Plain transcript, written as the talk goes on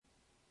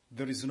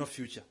there is no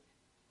future.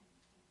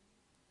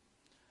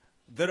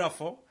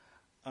 Therefore,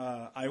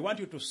 I want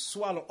you to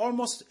swallow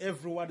almost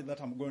every word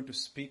that I'm going to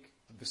speak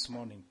this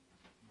morning.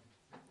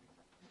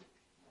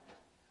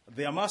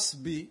 There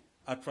must be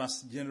a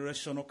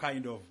transgenerational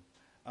kind of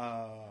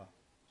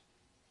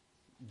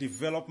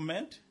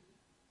development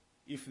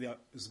if there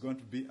is going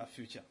to be a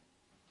future.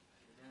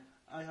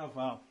 I have,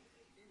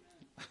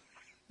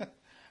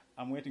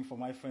 I'm waiting for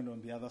my friend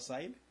on the other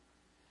side.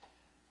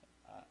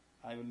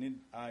 I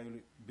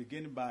will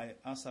begin by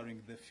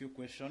answering the few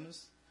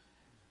questions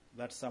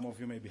that some of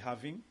you may be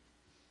having.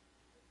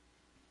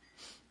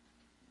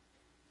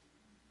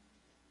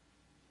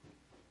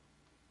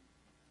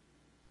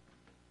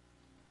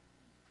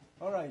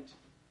 All right.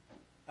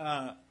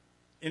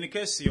 In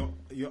case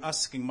you're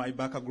asking my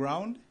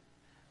background.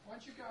 Why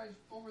don't you guys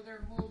over there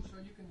move so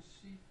you can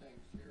see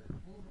things here?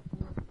 Move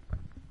over.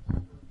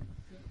 Come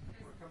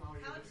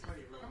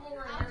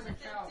over here to the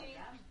couch.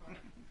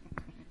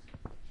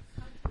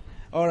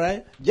 All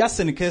right. Just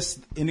in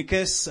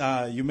case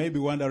you may be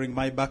wondering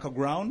my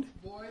background,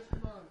 Boys,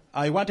 come on.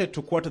 I wanted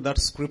to quote that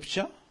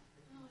scripture.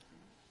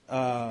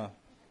 The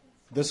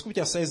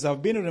scripture says,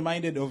 "I've been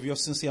reminded of your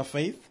sincere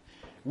faith,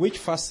 which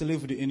first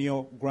lived in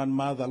your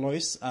grandmother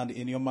Lois and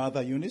in your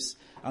mother Eunice,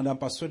 and I'm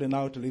persuaded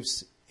now it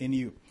lives in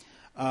you."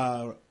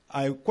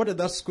 I quoted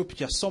that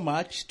scripture so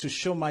much to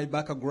show my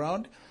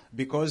background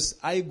because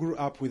I grew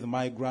up with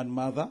my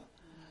grandmother,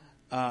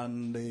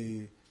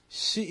 and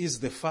she is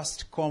the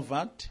first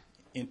convert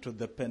into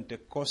the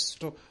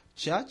Pentecostal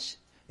church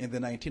in the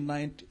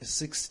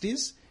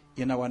 1960s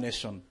in our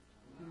nation.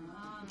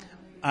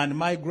 And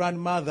my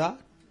grandmother,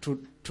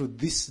 to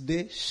this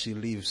day, she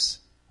lives.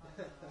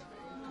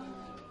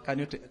 Can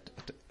you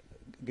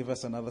give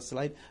us another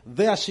slide?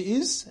 There she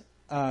is.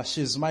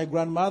 She's my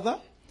grandmother.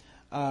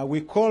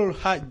 We call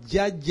her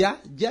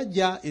Jaja.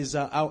 Jaja is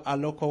a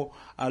local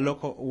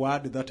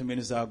word that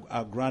means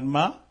a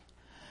grandma.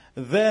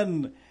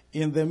 Then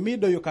in the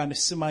middle you can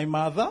see my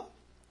mother.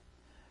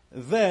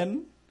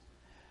 Then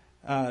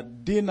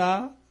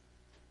Dina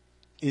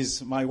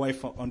is my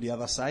wife on the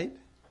other side.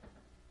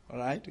 All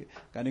right.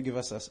 Can you give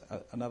us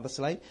another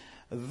slide?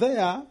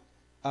 There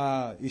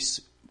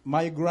is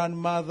my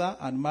grandmother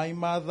and my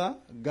mother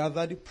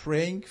gathered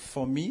praying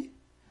for me.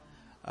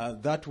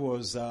 That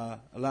was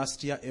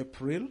last year,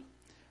 April.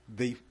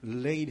 They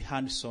laid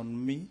hands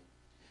on me,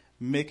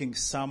 making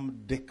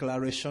some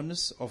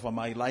declarations over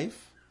my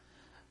life.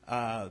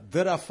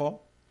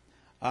 Therefore,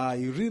 I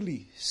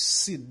really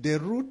see the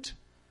root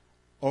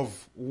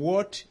of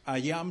what I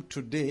am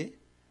today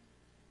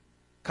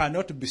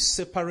cannot be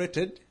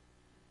separated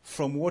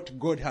from what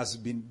God has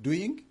been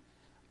doing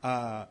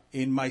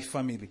in my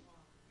family.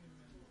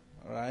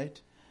 All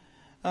right.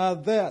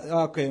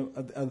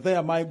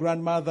 There my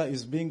grandmother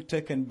is being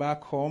taken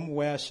back home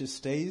where she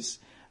stays.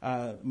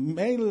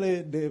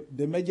 Mainly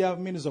the major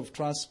means of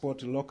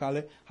transport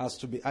locally has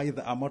to be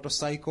either a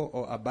motorcycle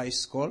or a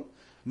bicycle.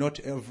 Not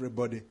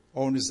everybody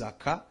owns a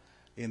car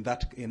in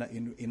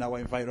our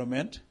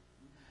environment.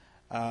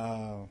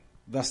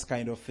 That's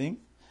kind of thing.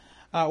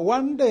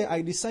 One day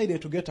I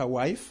decided to get a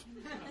wife.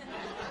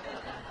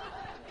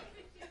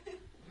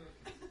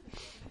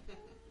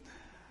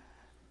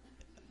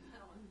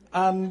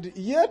 And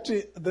yet,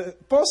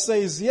 Paul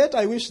says, "Yet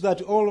I wish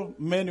that all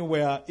men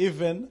were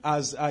even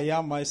as I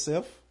am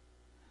myself."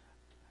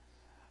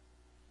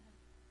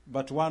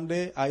 But one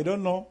day, I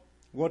don't know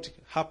what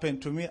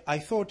happened to me. I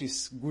thought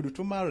it's good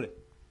to marry.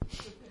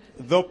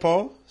 Though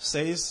Paul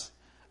says,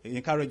 he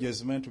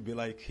encourages men to be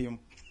like him.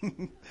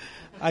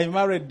 I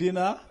married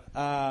Dina,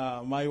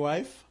 my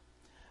wife,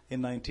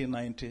 in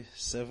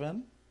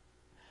 1997.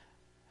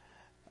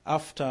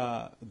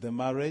 After the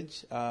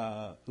marriage,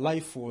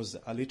 life was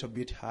a little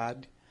bit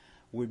hard.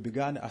 We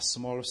began a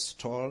small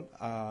stall.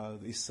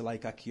 It's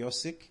like a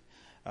kiosk,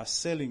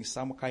 selling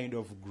some kind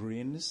of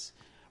greens.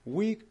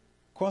 We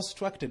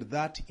constructed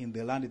that in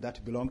the land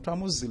that belonged to a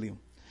Muslim.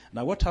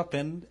 Now what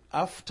happened,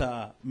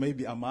 after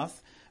maybe a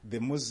month,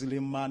 the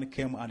Muslim man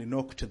came and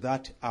knocked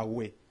that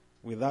away.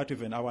 Without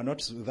even our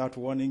notice, without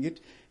warning it,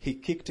 he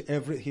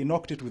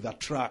knocked it with a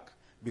truck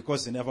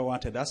because he never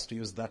wanted us to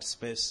use that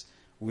space.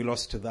 We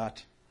lost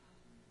that.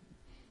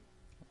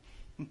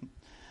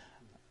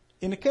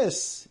 In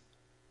case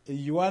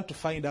you want to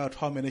find out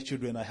how many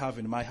children I have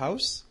in my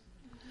house,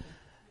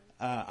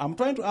 I'm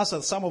trying to answer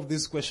some of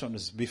these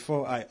questions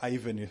before I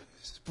even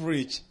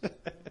preach.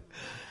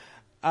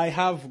 I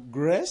have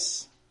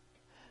Grace.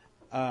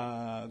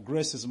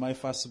 Grace is my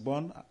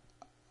firstborn.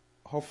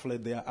 Hopefully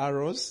there are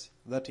arrows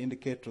that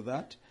indicate to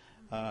that.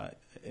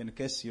 In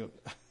case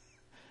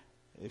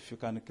if you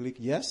can click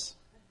yes.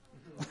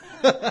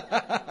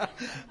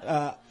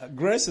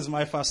 Grace is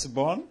my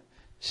firstborn.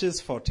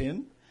 She's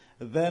 14.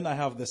 Then I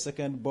have the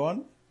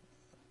second-born,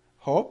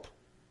 Hope.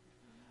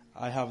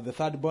 I have the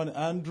third-born,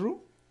 Andrew.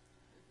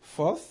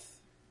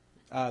 Fourth,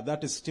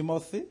 that is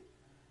Timothy.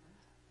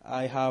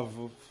 I have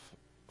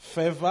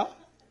Favor.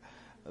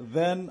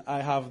 Then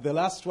I have the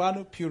last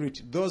one,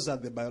 Purity. Those are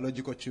the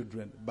biological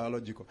children.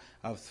 Biological.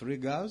 I have 3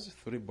 girls,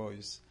 3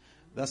 boys.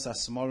 That's a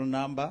small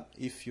number.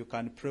 If you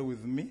can pray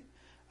with me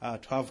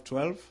to have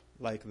 12,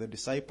 like the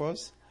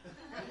disciples.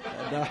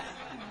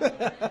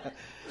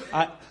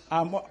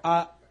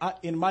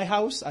 In my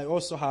house, I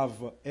also have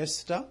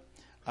Esther,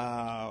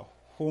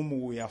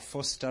 whom we are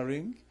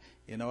fostering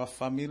in our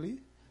family.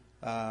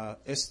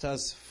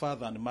 Esther's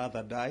father and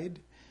mother died.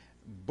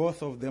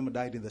 Both of them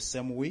died in the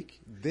same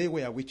week. They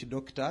were witch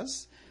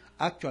doctors.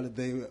 Actually,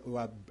 they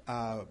were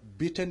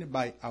bitten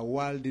by a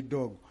wild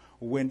dog.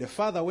 When the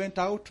father went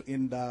out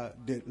in the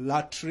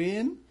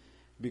latrine,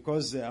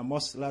 because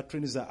most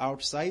latrines are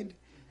outside,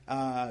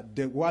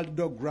 the wild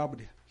dog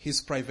grabbed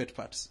his private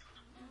parts.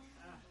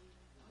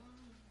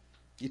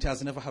 It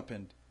has never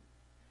happened.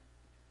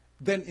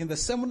 Then in the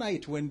same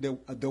night when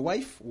the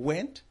wife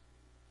went,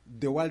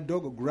 the wild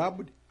dog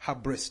grabbed her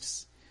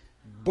breasts.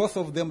 Both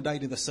of them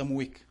died in the same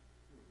week.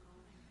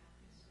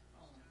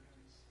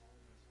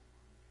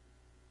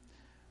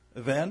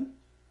 Then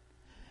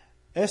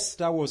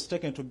Esther was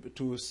taken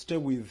to stay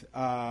with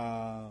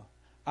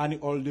an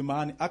old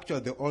man.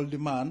 Actually, the old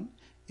man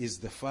is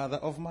the father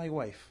of my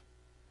wife.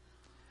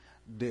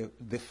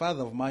 The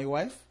father of my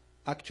wife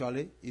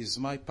actually is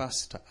my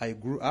pastor. I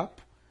grew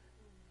up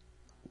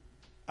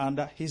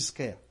under his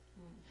care.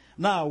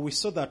 Now we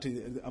saw that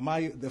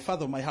the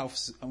father of my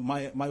house,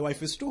 my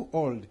wife is too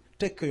old.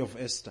 Take care of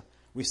Esther.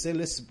 We say,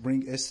 let's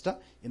bring Esther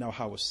in our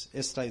house.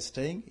 Esther is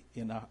staying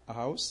in our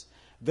house.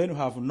 Then we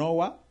have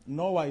Noah.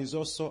 Noah is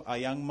also a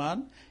young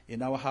man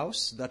in our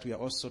house that we are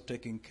also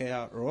taking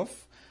care of.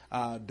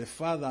 The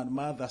father and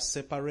mother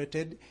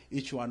separated.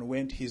 Each one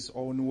went his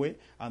own way.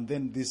 And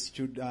then this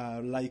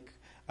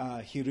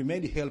he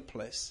remained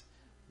helpless.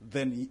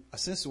 Then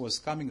since he was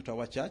coming to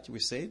our church, we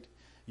said,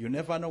 you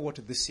never know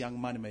what this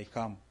young man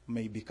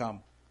may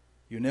become.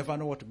 You never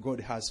know what God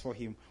has for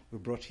him. We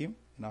brought him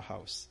in our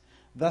house.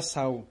 That's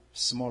how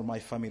small my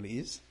family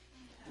is.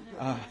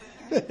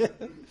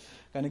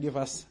 Can you give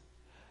us?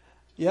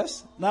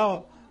 Yes.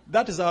 Now,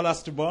 that is our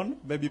last born,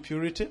 baby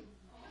Purity.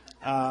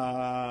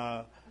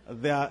 There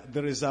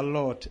is a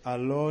lot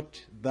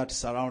that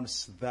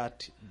surrounds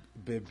that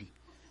baby.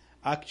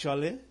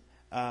 Actually,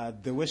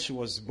 the way she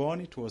was born,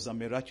 it was a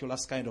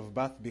miraculous kind of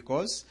birth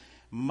because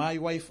my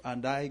wife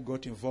and I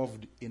got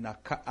involved in a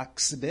car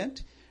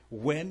accident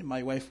when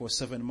my wife was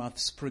 7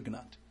 months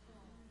pregnant.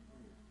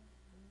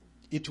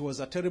 It was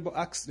a terrible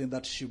accident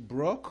that she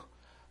broke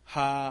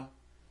her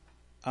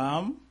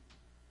arm.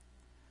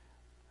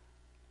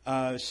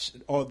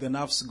 All the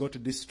nerves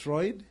got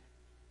destroyed.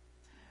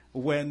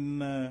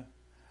 When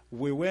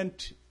we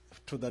went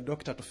to the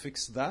doctor to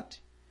fix that,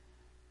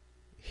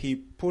 he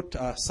put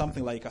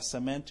something like a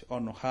cement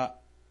on her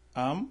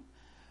arm,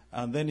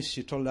 and then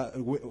she told her,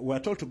 we were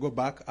told to go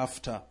back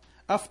after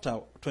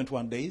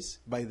 21 days.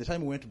 By the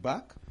time we went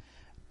back,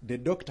 the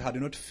doctor had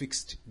not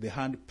fixed the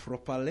hand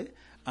properly,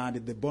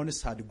 and the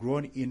bones had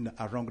grown in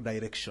a wrong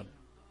direction.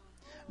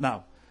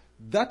 Now,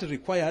 that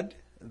required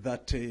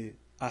that a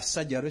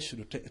surgery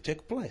should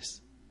take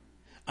place.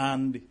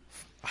 And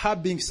her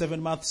being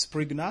 7 months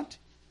pregnant,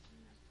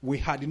 we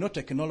had no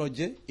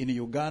technology in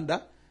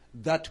Uganda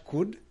that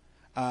could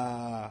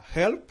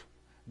help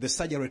the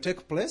surgery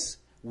take place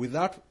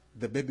without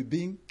the baby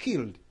being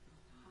killed.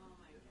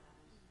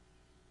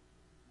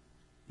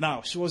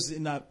 Now, she was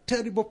in a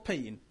terrible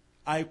pain.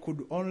 I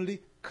could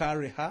only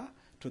carry her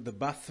to the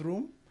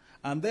bathroom.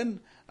 And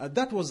then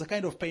that was the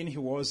kind of pain he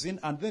was in.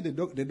 And then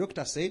the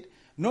doctor said,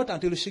 not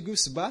until she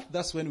gives birth,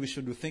 that's when we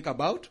should think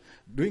about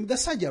doing the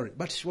surgery.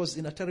 But she was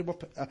in a terrible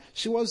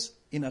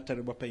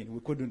pain.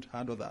 We couldn't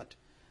handle that.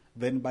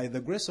 Then by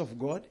the grace of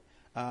God,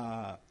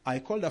 I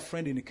called a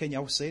friend in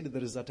Kenya who said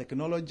there is a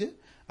technology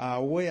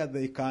where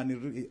they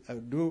can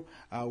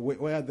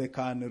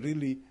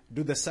really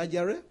do the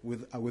surgery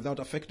without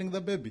affecting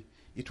the baby.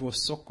 It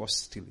was so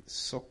costly.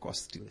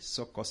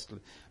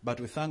 But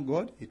we thank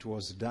God it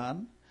was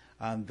done.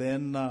 And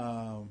then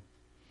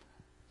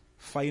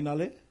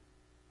finally,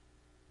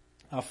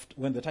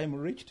 when the time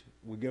reached,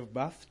 we gave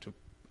birth to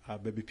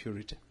baby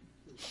Purity.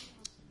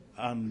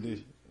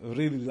 And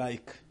really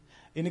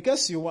in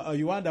case you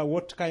wonder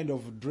what kind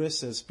of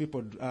dresses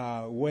people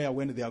wear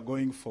when they are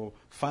going for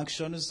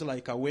functions,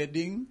 like a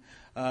wedding,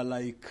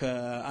 like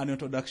an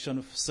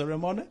introduction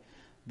ceremony,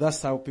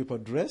 that's how people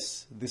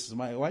dress. This is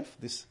my wife.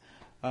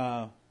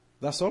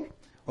 That's all.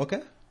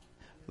 Okay?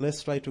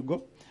 Let's try to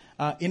go.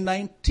 In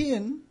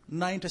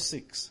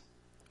 1996,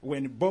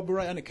 when Bob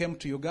Ryan came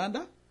to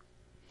Uganda,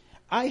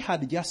 I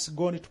had just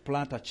gone to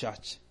plant a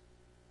church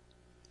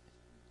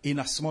in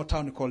a small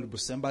town called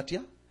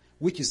Busembatia,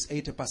 which is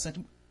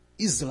 80%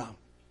 Islam.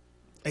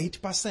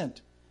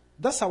 80%.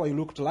 That's how I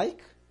looked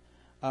like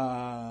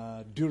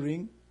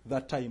during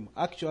that time.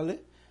 Actually,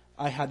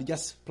 I had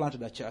just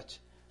planted a church.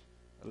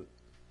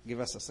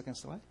 Give us a second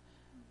slide.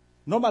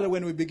 Normally,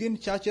 when we begin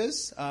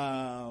churches,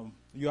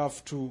 you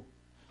have to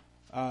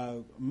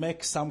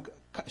make some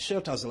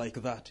shelters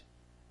like that.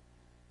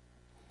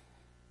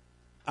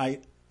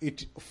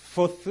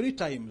 For 3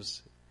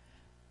 times,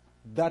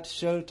 that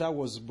shelter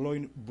was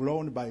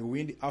blown by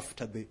wind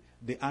after the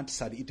ants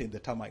had eaten the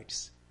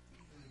termites.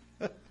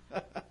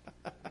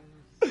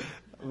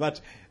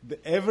 But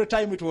every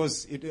time it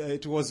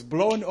was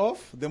blown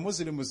off, the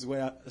Muslims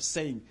were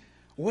saying,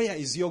 "Where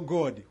is your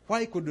God?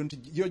 Why couldn't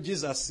your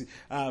Jesus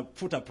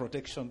put a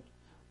protection?"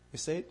 He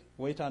said,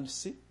 "Wait and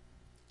see."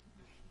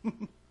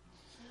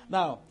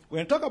 Now,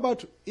 when you talk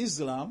about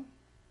Islam,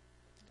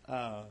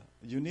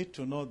 you need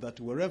to know that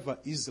wherever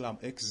Islam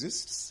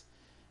exists,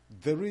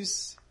 there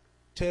is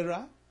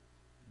terror,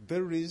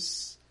 there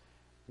is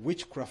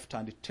witchcraft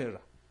and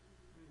terror.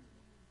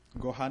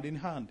 Go hand in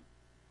hand.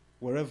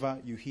 Wherever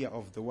you hear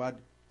of the word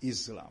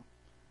Islam,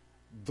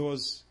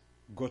 those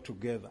go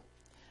together.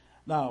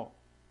 Now,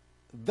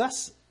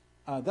 that's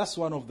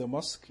one of the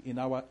mosques in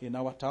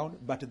our town,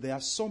 but there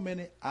are so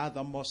many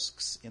other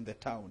mosques in the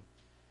town,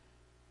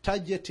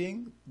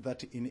 targeting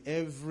that in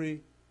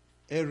every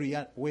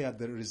area where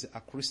there is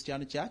a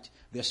Christian church,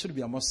 there should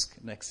be a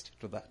mosque next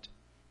to that.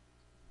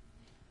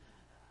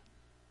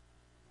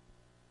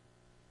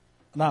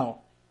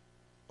 Now,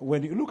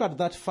 when you look at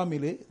that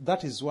family,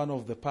 that is one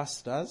of the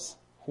pastors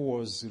who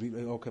was,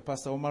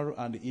 Pastor Omar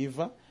and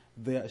Eva.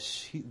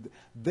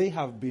 They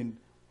have been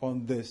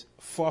on the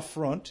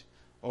forefront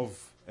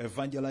of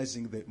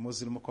evangelizing the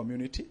Muslim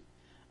community.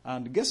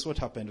 And guess what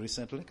happened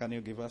recently? Can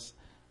you give us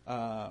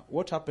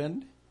what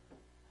happened?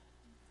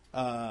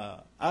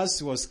 As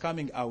he was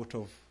coming out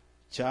of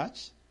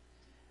church,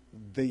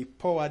 they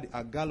poured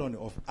a gallon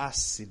of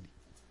acid.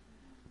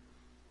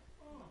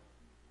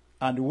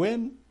 And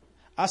when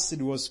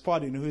acid was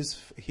poured in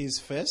his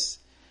face,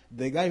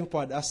 the guy who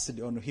poured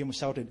acid on him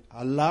shouted,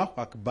 "Allahu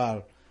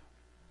Akbar,"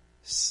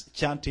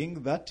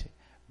 chanting that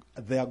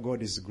their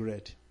God is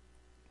great.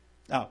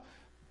 Now,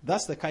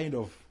 that's the kind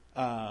of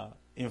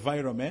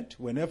environment.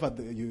 Whenever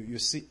you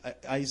see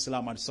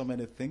Islam and so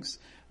many things,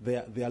 they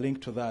are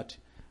linked to that.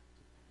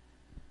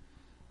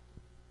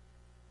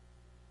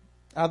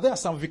 There are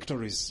some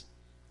victories.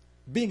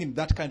 Being in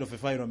that kind of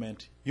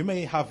environment, you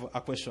may have a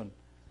question.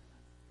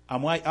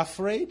 Am I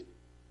afraid?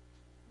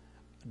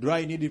 Do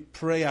I need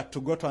prayer to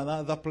go to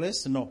another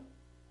place? No.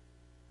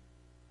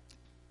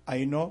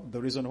 I know the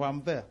reason why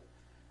I'm there.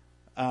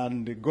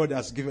 And God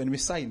has given me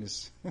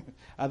signs.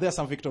 Are there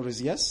some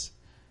victories? Yes.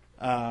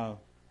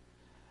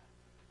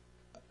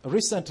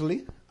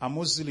 Recently, a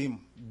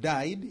Muslim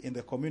died in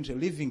the community,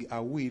 leaving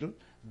a will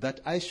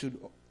that I should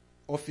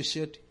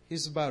officiate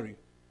his burial.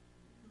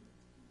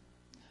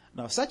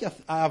 Now,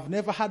 I have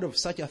never heard of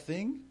such a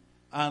thing,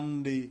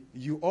 and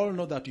you all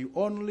know that you're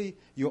only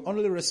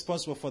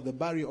responsible for the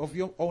burial of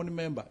your own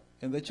member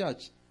in the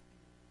church.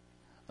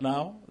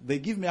 Now, they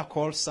give me a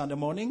call Sunday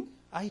morning.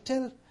 I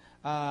tell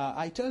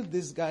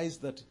these guys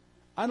that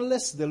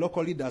unless the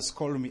local leaders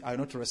call me, I will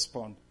not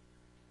respond.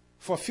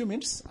 For a few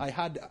minutes,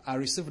 I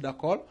received a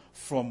call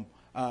from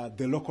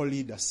the local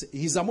leader.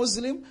 He's a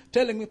Muslim,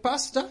 telling me,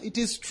 "Pastor, it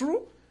is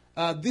true.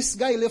 This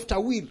guy left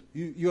a will.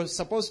 You're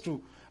supposed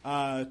to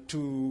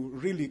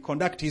really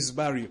conduct his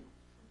burial."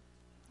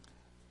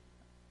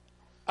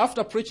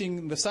 After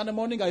preaching the Sunday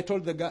morning, I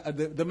told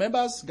the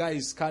members,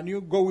 "Guys, can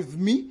you go with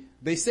me?"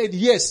 They said,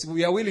 "Yes,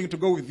 we are willing to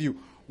go with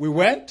you." We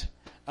went,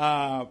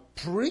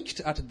 preached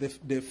at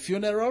the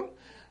funeral.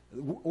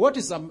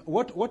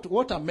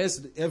 What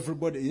amazed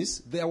everybody is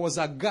there was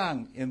a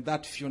gang in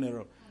that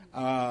funeral.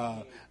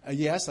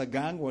 Yes, a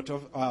gang.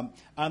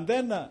 And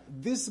then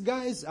these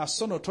guys are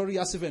so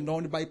notorious, even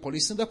known by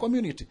police in the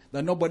community,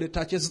 that nobody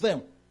touches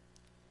them.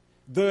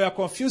 They were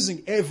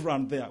confusing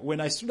everyone there.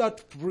 When I stood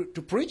out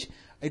to preach,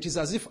 it is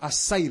as if a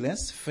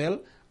silence fell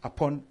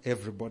upon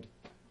everybody.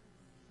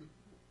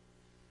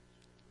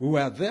 We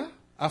were there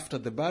after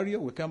the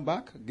burial. We came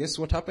back. Guess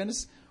what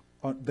happens?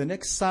 On the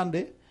next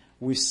Sunday,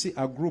 we see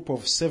a group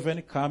of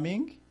 7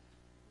 coming,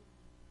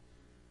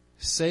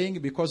 saying,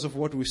 because of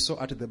what we saw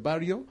at the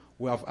burial,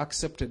 we have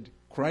accepted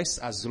Christ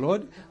as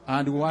Lord,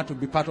 and we want to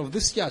be part of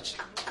this church.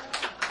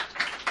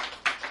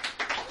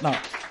 Now,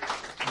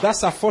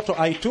 that's a photo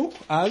I took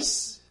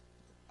as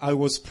I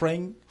was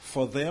praying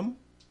for them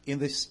in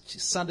the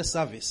Sunday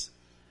service.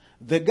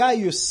 The guy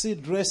you see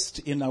dressed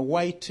in a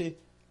white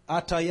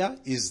attire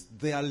is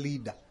their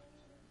leader.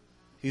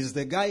 He's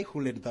the guy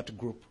who led that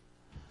group.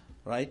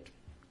 Right?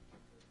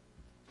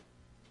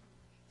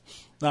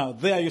 Now,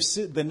 there you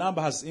see the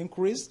number has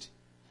increased.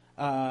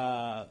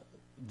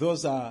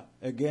 Those are,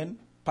 again,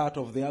 part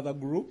of the other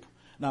group.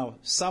 Now,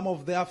 some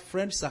of their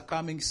friends are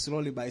coming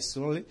slowly by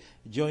slowly,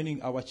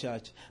 joining our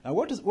church. Now,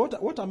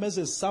 what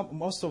amazes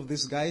most of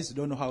these guys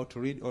don't know how to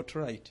read or to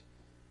write.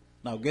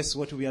 Now, guess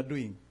what we are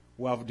doing?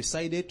 We have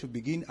decided to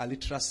begin a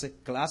literacy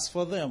class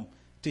for them,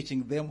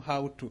 teaching them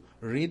how to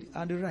read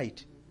and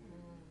write,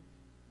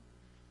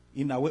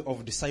 in a way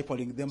of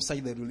discipling them so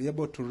they will be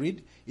able to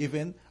read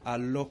even a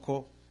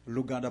local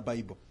Luganda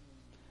Bible.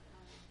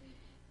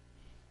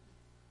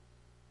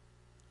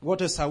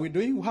 What else are we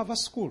doing? We have a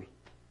school.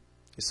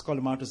 It's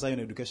called Mount Zion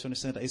Education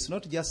Center. It's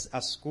not just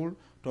a school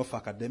to offer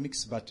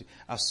academics, but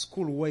a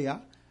school where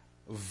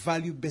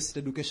value-based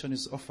education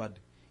is offered.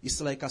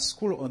 It's like a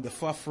school on the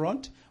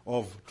forefront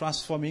of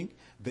transforming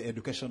the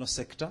educational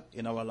sector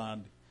in our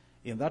land.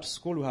 In that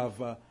school, we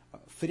have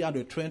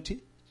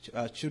 320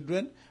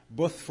 children,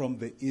 both from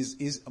the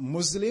is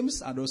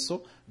Muslims and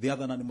also the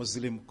other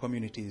non-Muslim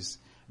communities.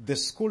 The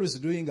school is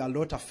doing a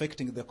lot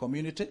affecting the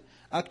community.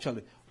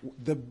 Actually,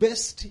 the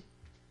best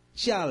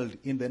child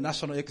in the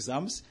national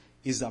exams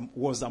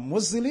was a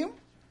Muslim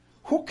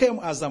who came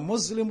as a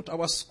Muslim to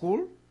our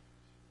school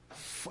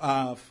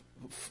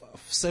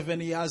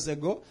 7 years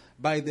ago.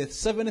 By the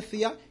 7th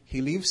year,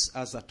 he lives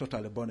as a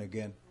totally born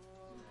again.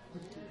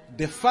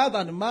 The father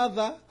and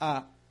mother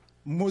are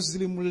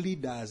Muslim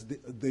leaders,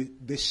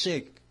 the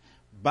sheikh.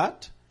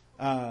 But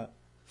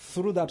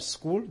through that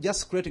school,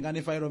 just creating an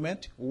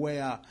environment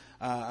where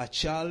a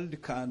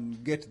child can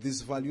get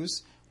these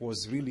values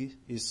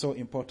is so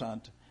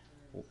important.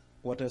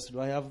 What else do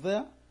I have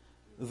there?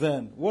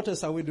 Then, what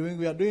else are we doing?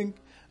 We are doing,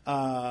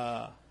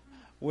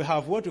 we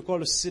have what we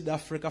call Seed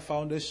Africa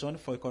Foundation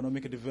for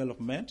Economic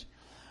Development.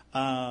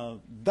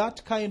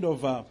 That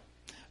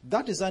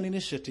is an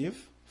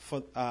initiative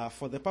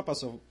for the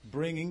purpose of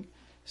bringing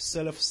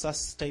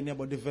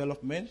self-sustainable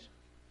development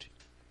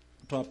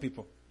to our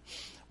people.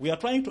 We are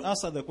trying to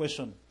answer the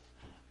question,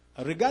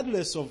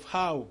 regardless of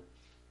how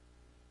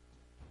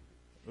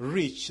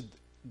rich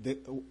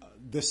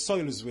the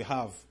soils we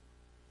have,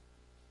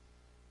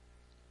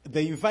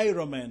 the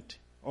environment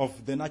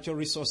of the natural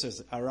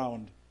resources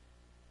around,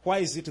 why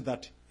is it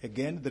that,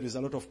 again, there is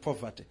a lot of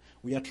poverty?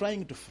 We are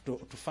trying to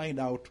find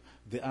out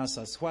the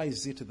answers. Why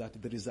is it that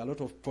there is a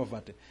lot of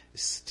poverty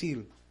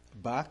still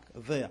back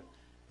there?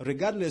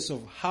 Regardless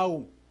of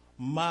how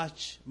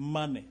much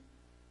money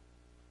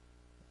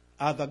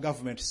other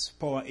governments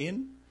pour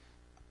in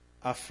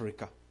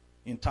Africa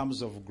in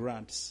terms of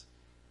grants,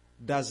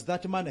 does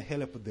that money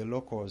help the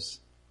locals?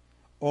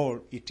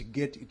 Or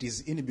it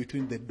is in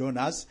between the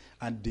donors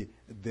and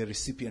the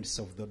recipients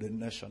of the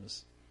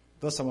donations?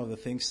 Those are some of the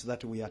things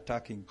that we are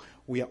tackling.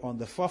 We are on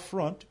the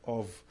forefront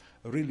of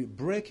really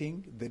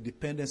breaking the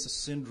dependence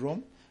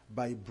syndrome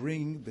by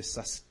bringing the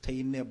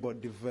sustainable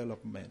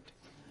development.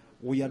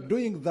 We are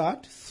doing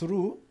that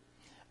through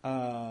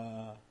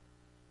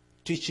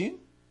teaching.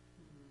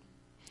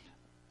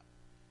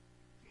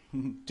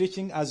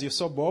 Teaching, as you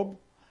saw Bob,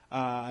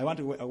 I want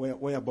to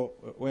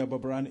where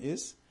Bob Ryan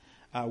is.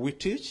 We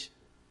teach,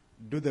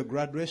 do the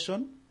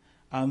graduation,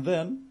 and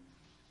then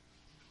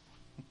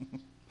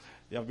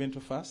you have been too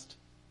fast.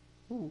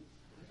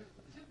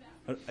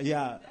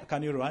 Yeah,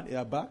 can you run?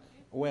 Yeah, back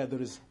where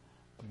there is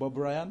Bob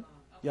Ryan.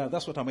 Yeah,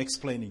 that's what I'm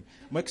explaining.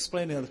 I'm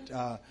explaining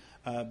that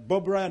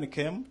Bob Ryan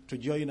came to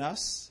join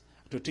us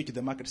to teach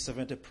the Market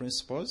 70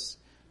 principles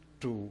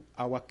to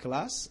our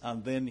class,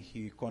 and then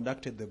he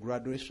conducted the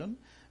graduation.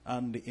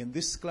 And in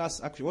this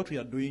class, actually, what we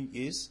are doing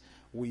is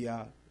we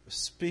are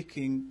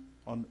speaking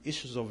on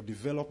issues of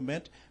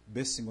development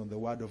basing on the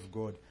Word of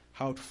God,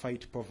 how to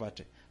fight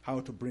poverty, how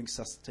to bring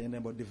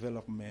sustainable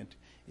development.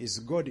 Is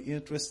God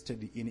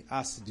interested in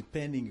us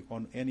depending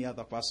on any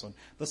other person?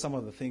 Those are some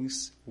of the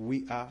things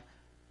we are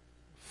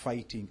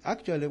fighting.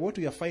 Actually, what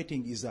we are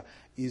fighting is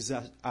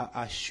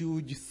a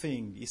huge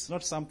thing. It's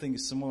not something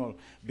small,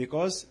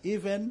 because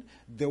even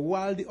the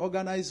world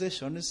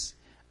organizations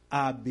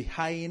are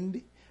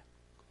behind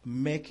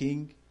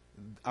making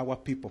our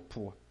people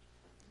poor.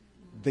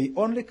 They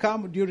only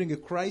come during a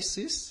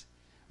crisis,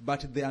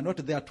 but they are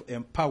not there to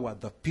empower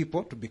the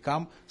people to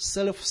become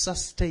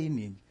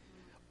self-sustaining.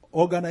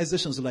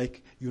 Organizations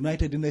like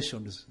United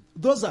Nations,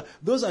 those are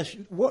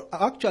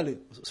actually,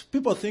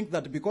 people think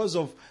that because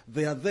of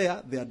they are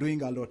there, they are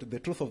doing a lot. The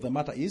truth of the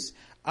matter is,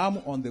 I'm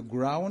on the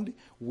ground.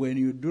 When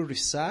you do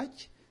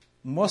research,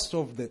 most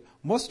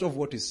of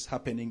what is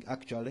happening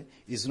actually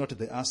is not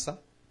the answer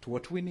to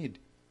what we need.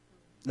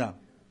 Now,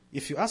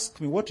 if you ask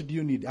me, what do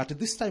you need? At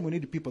this time, we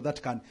need people that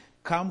can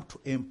come to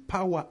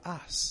empower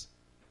us.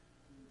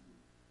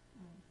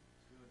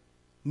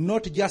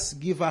 Not just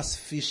give us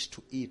fish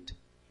to eat.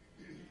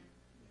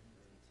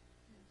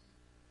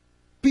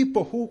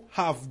 People who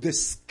have the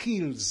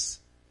skills.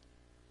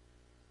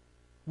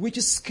 Which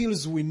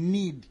skills we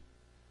need?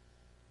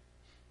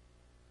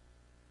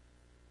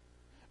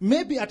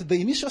 Maybe at the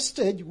initial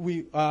stage,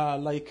 we are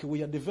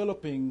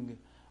developing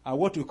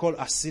what we call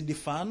a seed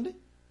fund.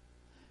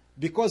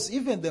 Because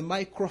even the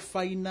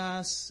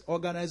microfinance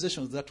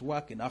organizations that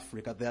work in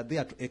Africa, they are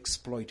there to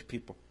exploit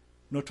people,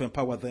 not to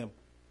empower them.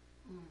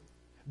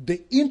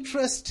 The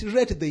interest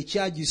rate they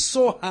charge is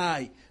so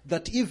high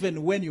that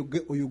even when you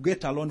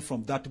get a loan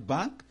from that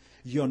bank,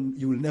 you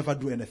will never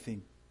do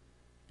anything.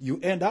 You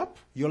end up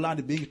your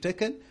land being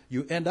taken,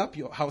 you end up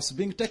your house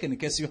being taken in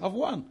case you have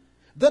one.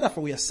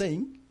 Therefore, we are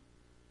saying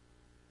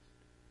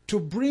to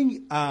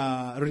bring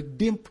a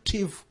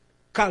redemptive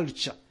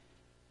culture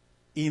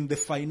in the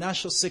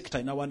financial sector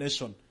in our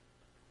nation,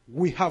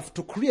 we have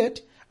to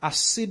create a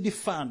seed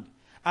fund.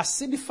 A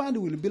seed fund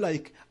will be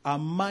like a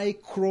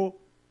micro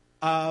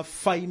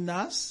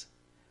finance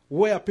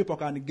where people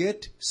can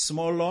get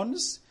small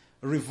loans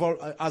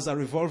as a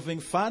revolving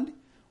fund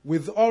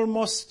with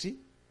almost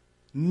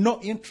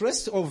no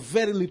interest or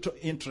very little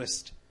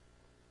interest.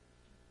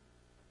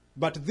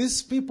 But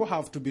these people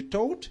have to be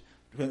taught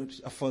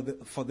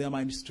for their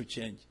minds to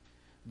change.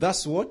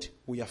 That's what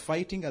we are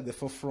fighting at the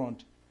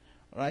forefront.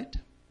 Right?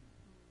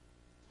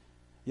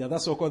 Yeah,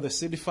 that's what we call the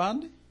seed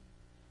fund.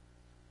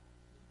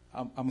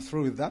 I'm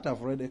through with that.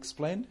 I've already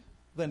explained.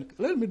 Then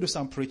let me do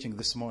some preaching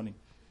this morning.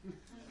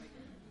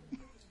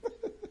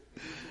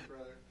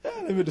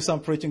 Let me do some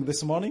preaching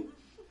this morning.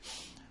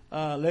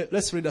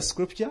 Let's read a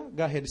scripture.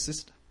 Go ahead,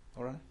 sister.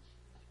 All right.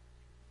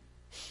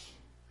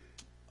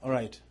 All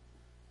right.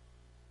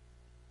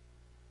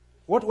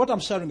 What I'm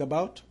sharing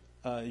about,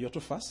 you're too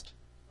fast.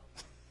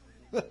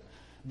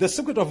 The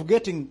secret of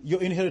getting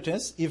your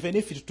inheritance, even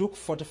if it took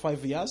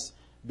 45 years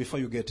before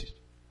you get it.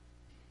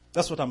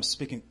 That's what I'm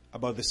speaking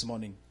about this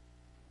morning.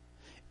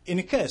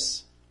 In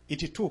case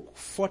it took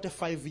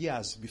 45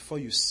 years before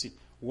you see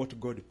what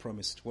God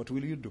promised, what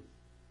will you do?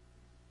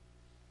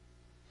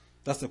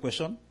 That's the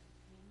question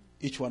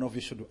each one of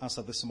you should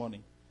answer this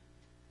morning.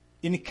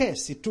 In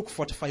case it took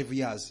 45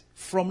 years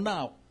from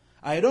now,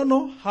 I don't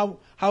know how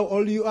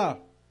old you are,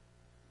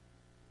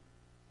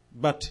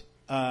 but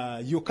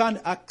you can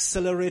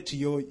accelerate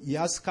your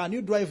years. Can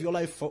you drive your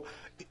life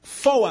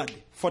forward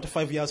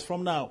 45 years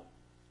from now?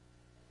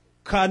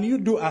 Can you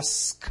do a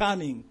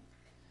scanning?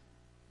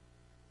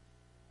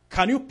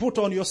 Can you put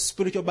on your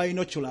spiritual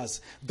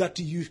binoculars that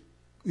you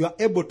are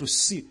able to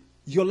see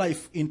your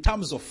life in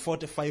terms of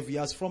 45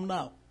 years from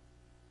now?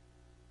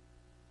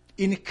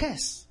 In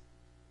case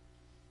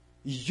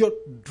your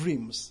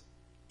dreams,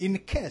 in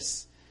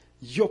case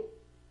your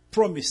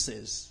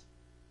promises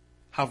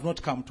have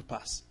not come to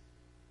pass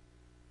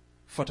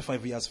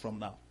 45 years from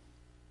now,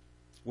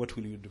 what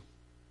will you do?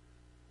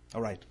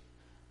 All right.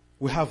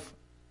 We have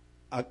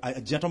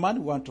a gentleman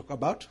we want to talk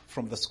about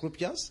from the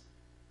scriptures.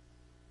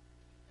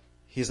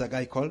 He's a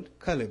guy called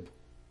Caleb.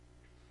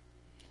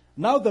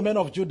 Now the men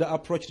of Judah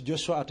approached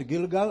Joshua at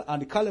Gilgal,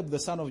 and Caleb the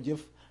son of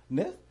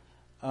Jephunneh,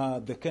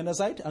 the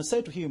Kenizzite, and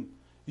said to him,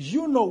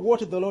 "You know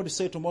what the Lord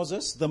said to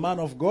Moses, the man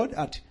of God,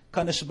 at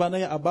Kadesh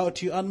Barnea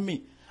about you and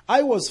me.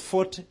 I was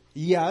 40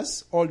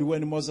 years old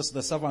when Moses,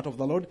 the servant of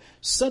the Lord,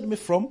 sent me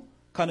from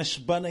Kadesh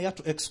Barnea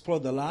to explore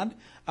the land,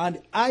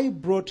 and I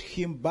brought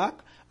him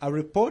back a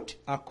report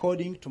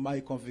according to my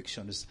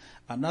convictions."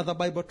 Another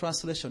Bible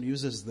translation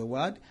uses the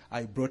word,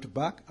 "I brought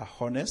back a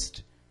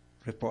honest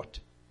report."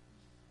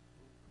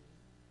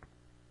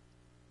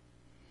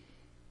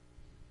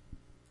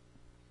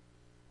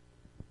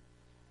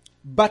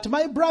 But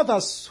my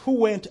brothers who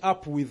went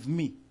up with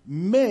me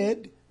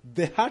made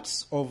the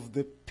hearts of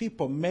the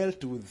people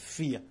melt with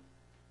fear.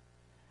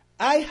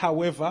 I,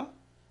 however,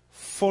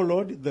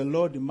 followed the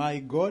Lord my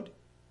God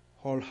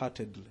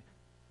wholeheartedly.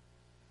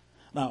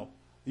 Now,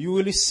 you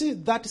will see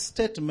that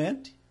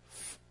statement,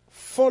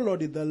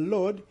 followed the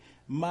Lord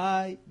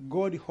my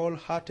God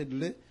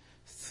wholeheartedly,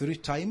 3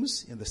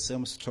 times in the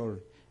same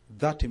story.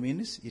 That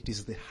means it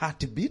is the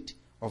heartbeat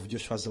of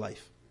Joshua's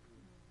life.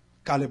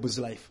 Caleb's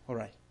life. All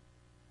right.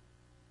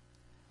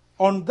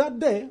 On that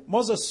day,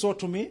 Moses said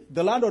to me,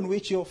 "The land on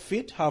which your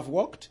feet have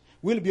walked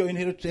will be your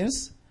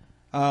inheritance,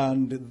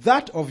 and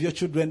that of your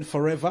children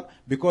forever,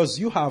 because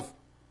you have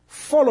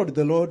followed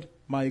the Lord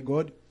my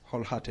God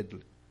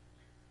wholeheartedly."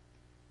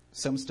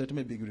 Same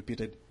statement being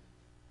repeated.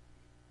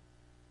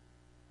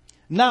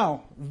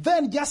 Now,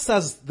 then, just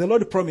as the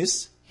Lord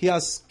promised, he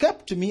has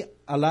kept me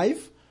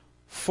alive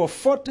for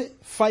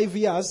 45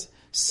 years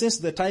since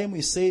the time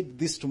he said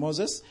this to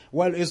Moses,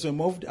 while Israel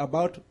moved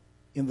about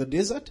in the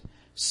desert.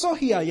 So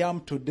here I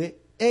am today,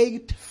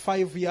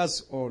 85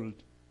 years old.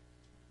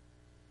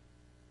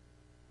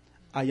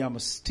 I am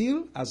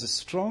still as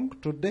strong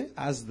today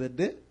as the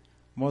day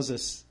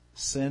Moses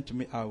sent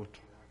me out.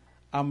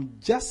 I'm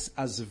just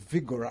as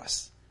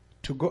vigorous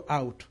to go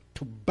out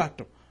to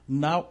battle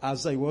now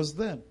as I was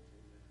then.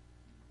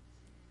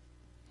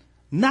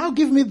 Now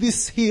give me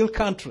this hill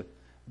country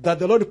that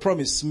the Lord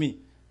promised me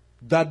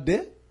that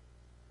day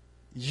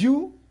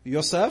you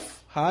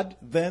yourself had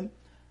then,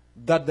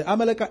 that the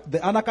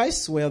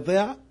Anakites were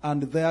there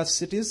and their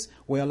cities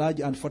were large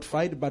and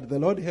fortified, but the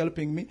Lord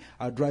helping me,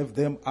 I drive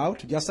them out,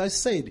 just as I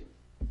said.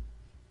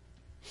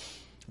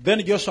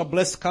 Then Joshua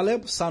blessed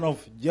Caleb, son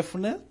of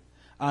Jephunneh,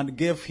 and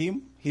gave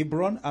him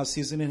Hebron as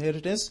his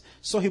inheritance.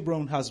 So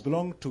Hebron has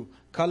belonged to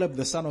Caleb,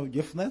 the son of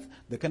Jephunneh,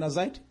 the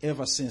Kenizzite,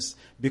 ever since,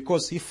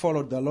 because he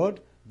followed the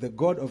Lord, the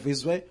God of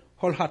Israel,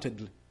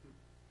 wholeheartedly.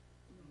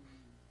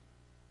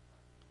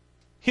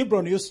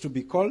 Hebron used to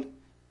be called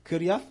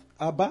Kiriath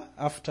Abba,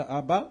 after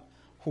Abba,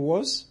 who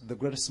was the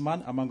greatest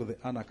man among the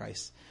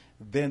Anakites.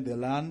 Then the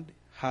land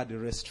had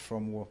rest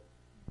from war.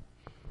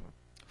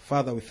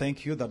 Father, we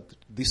thank you that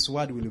this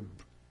word will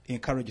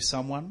encourage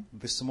someone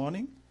this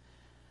morning.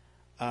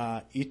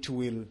 It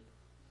will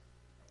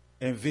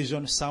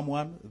envision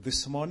someone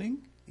this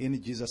morning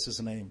in Jesus'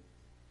 name.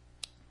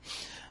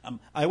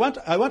 I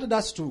wanted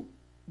us to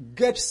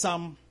get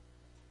some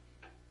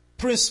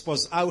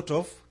principles out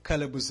of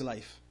Caleb's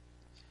life.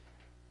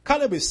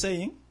 Caleb is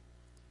saying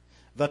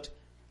that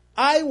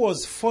I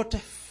was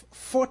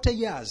 40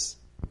 years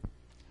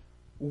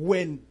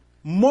when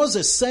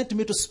Moses sent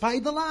me to spy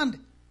the land.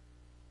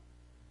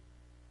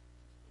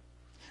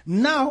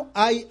 Now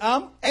I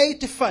am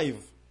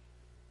 85.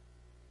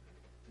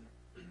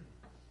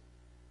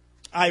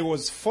 I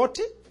was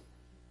 40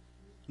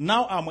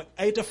 Now I'm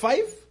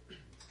 85.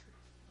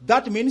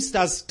 That means it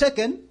has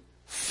taken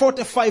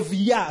 45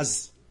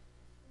 years.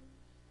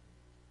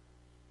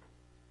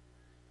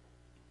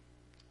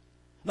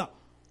 Now,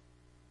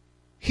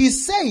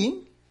 he's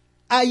saying,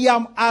 I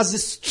am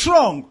as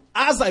strong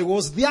as I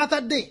was the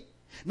other day.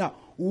 Now,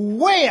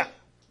 where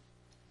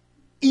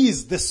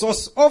is the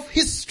source of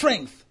his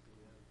strength?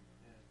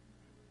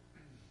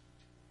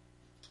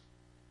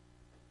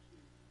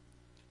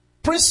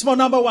 Principle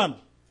number 1.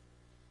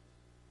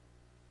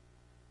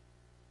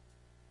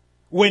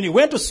 When he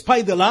went to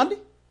spy the land,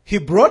 he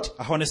brought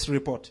a honest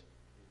report.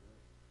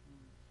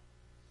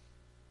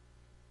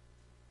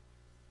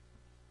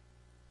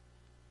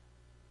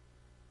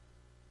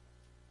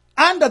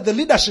 Under the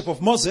leadership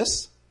of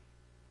Moses,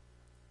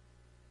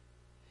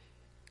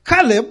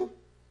 Caleb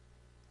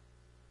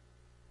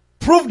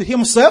proved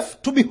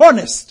himself to be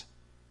honest.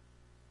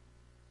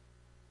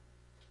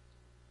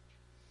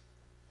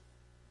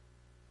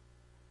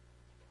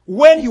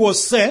 When he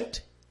was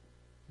sent,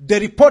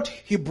 the report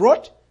he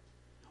brought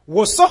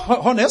was so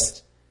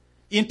honest.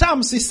 In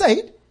terms, he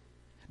said,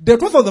 the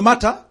truth of the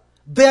matter,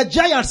 there are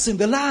giants in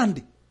the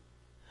land.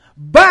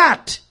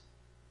 But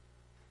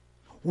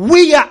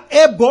we are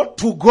able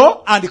to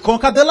go and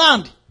conquer the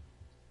land.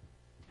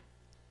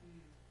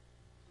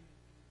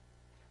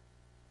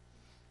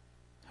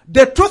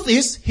 The truth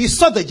is, he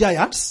saw the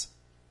giants,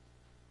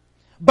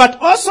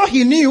 but also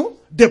he knew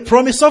the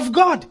promise of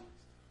God.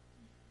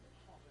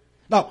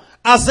 Now,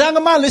 as a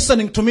young man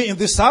listening to me in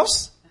this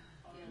house,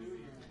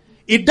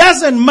 it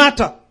doesn't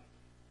matter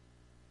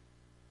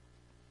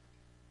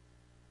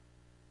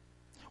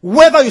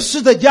whether you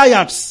see the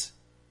giants,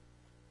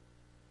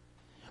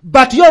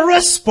 but your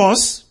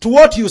response to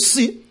what you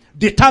see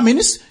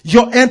determines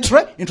your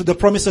entry into the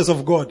promises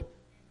of God.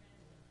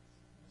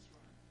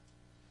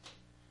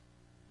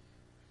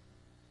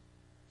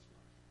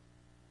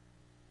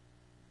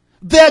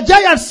 There are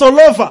giants all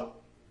over.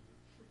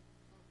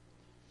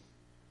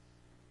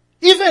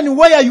 Even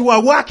where you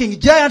are working,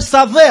 giants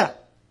are there.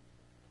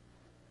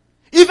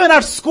 Even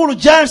at school,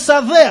 giants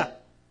are there.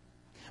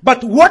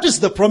 But what is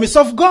the promise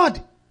of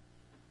God?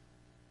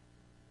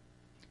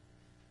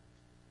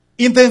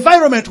 In the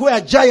environment where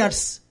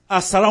giants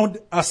are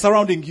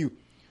surrounding you,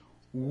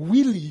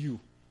 will you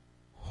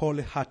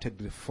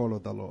wholeheartedly follow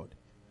the Lord?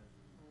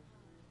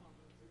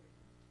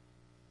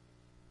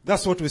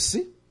 That's what we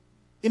see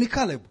in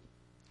Caleb.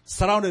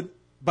 Surrounded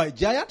by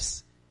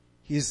giants,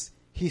 he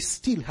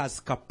still has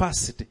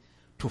capacity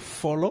to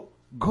follow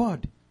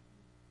God.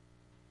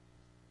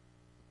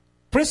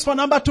 Principle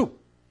number 2.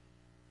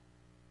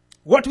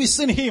 What we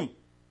see in him.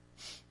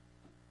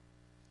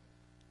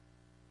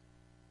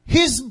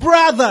 His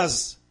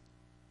brothers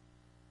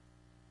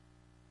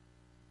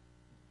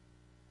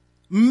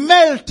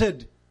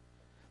melted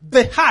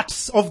the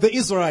hearts of the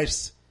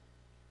Israelites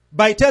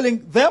by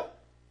telling them,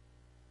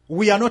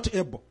 we are not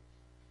able.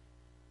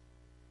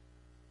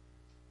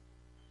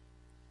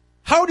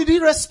 How did he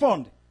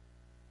respond?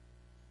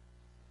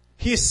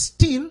 He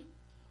still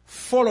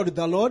followed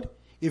the Lord,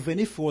 even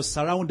if he was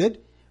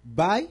surrounded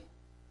by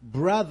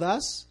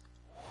brothers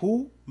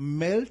who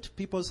melt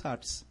people's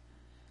hearts.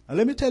 Now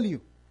let me tell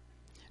you,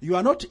 you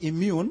are not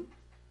immune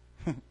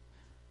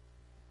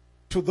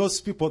to those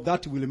people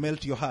that will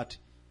melt your heart.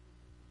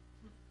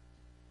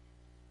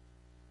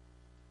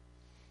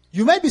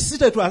 You may be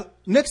seated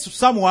next to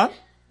someone.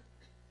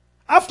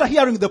 After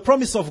hearing the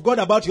promise of God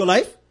about your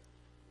life,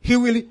 he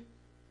will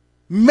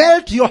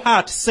melt your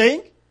heart,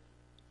 saying,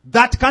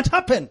 that can't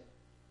happen.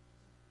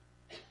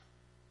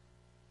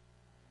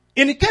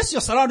 In case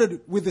you're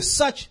surrounded with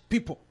such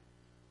people,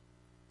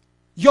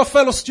 your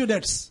fellow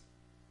students,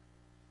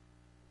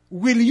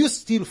 will you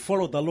still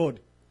follow the Lord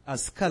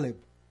as Caleb,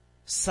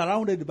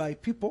 surrounded by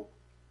people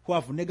who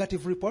have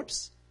negative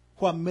reports,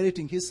 who are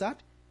melting his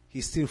heart? He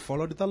still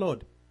followed the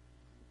Lord.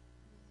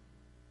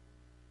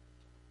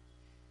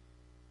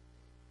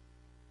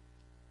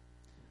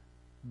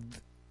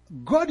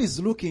 God is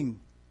looking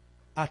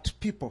at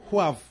people who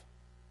have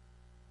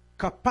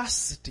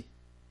capacity,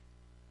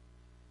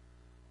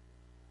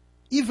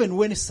 even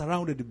when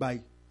surrounded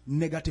by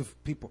negative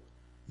people,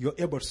 you're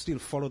able to still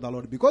follow the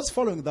Lord. Because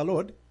following the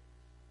Lord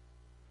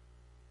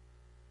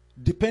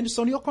depends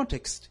on your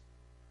context.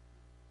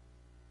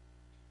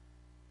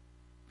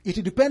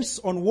 It depends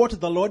on what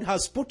the Lord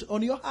has put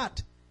on your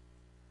heart.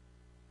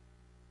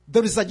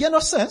 There is a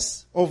general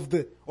sense of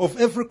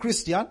every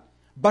Christian,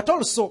 but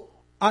also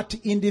at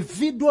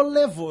individual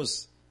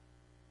levels.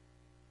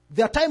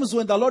 There are times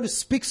when the Lord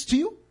speaks to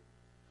you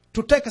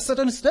to take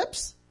certain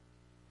steps,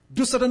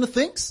 do certain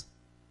things,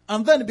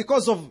 and then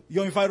because of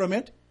your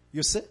environment,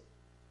 you say,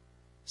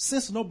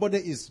 since nobody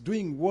is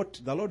doing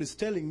what the Lord is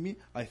telling me,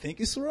 I think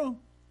it's wrong.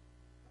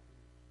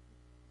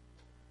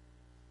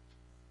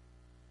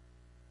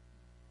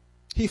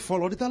 He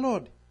followed the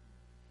Lord.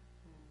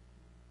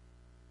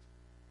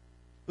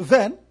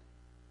 Then,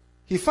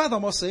 he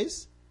furthermore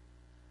says,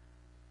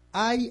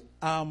 I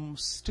am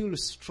still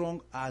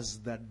strong as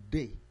the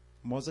day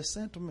Moses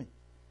sent to me.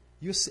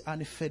 You see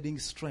unfading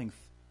strength.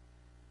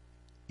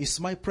 It's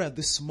my prayer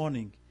this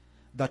morning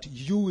that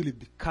you will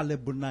be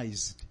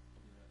Calebinized.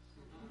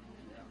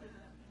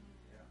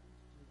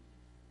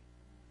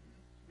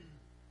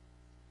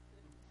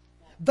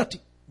 That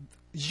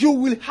you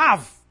will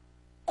have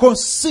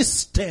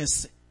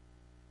consistency,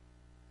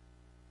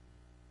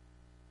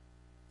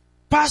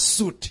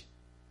 pursuit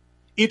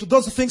into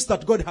those things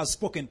that God has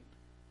spoken,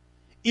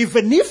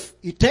 even if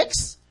it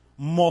takes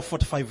more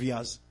 45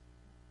 years.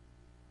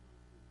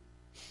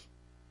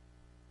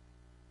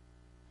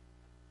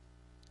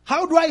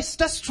 How do I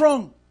stay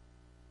strong?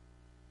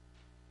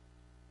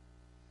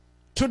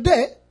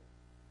 Today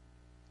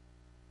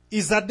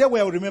is that day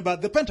where we remember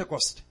the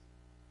Pentecost.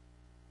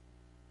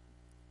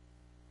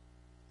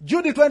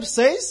 Jude 20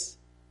 says,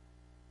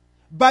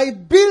 by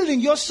building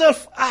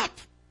yourself up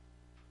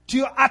to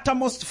your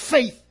uttermost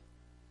faith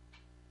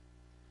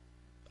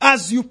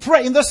as you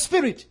pray in the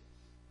Spirit.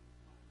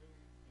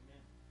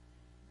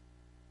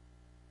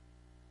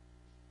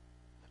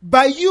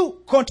 By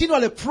you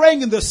continually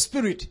praying in the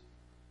Spirit,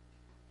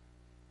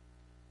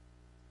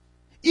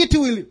 it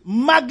will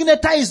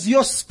magnetize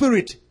your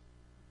spirit.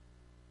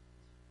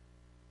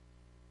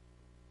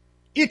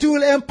 It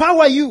will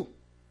empower you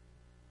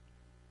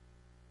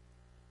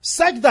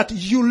such that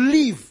you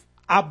live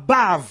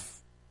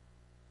above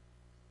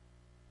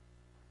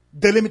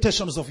the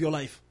limitations of your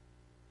life.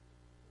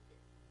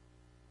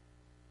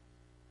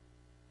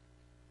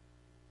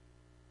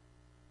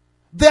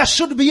 There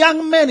should be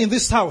young men in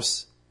this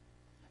house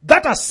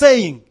that are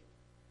saying,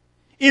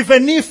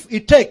 even if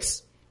it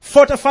takes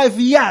 45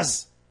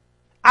 years,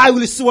 I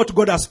will see what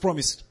God has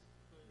promised.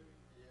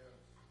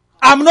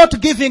 I'm not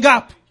giving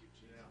up.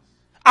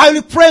 I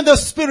will pray in the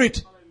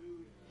Spirit.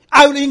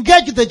 I will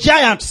engage the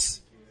giants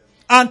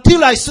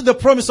until I see the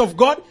promise of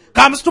God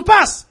comes to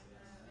pass.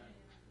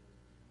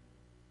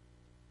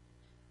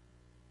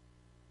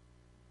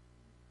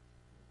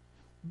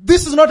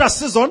 This is not a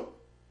season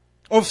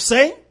of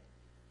saying,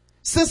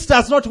 since it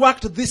has not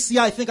worked this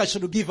year, I think I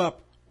should give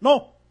up.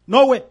 No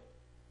way.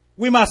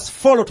 We must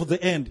follow to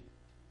the end.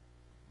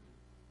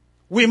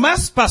 We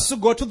must pursue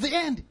God to the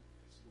end.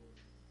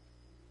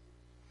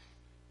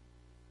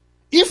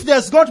 If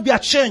there's going to be a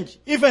change,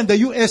 even in the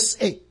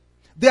USA,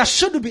 there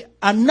should be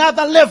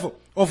another level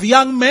of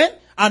young men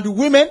and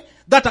women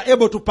that are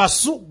able to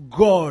pursue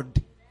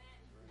God.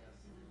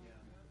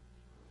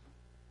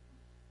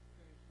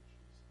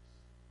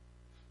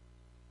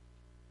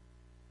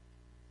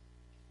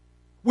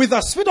 With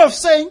a spirit of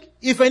saying,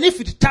 even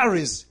if it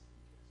tarries,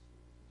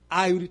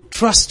 I will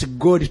trust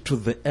God to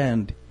the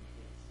end.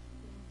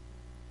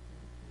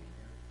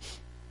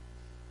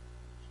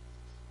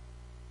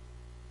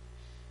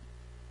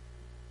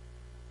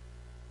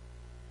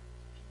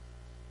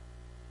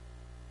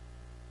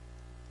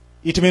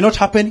 It may not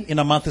happen in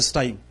a month's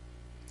time.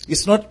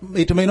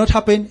 It may not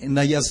happen in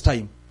a year's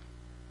time.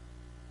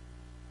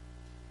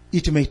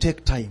 It may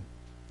take time.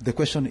 The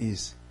question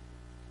is,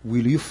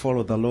 will you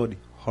follow the Lord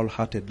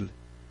wholeheartedly?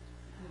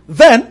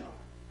 Then,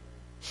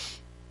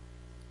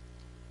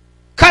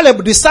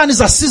 Caleb discerns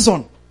a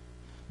season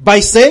by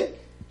saying,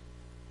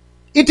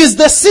 it is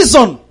the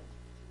season.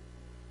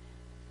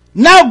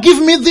 Now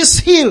give me this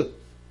hill.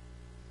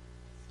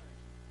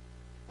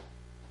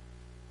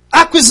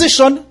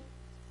 Acquisition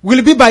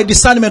will be by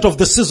discernment of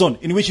the season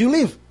in which you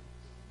live.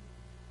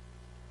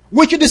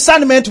 Which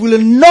discernment will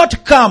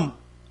not come,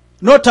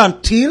 not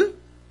until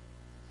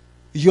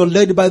you're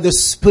led by the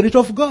Spirit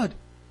of God.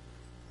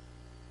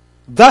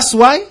 That's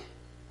why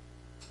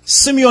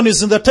Simeon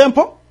is in the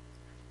temple.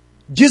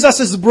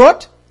 Jesus is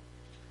brought.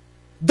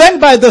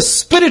 Then by the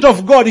Spirit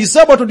of God, he's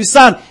able to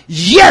discern,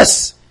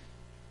 yes,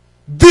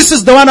 this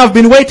is the one I've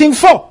been waiting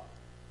for.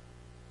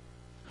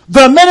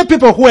 There are many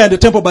people who were in the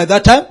temple by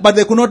that time, but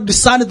they could not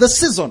discern the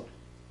season.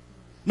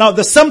 Now,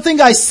 the same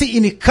thing I see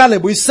in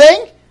Caleb is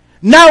saying,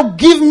 now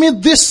give me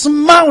this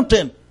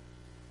mountain.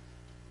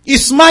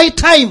 It's my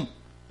time.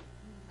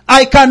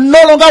 I can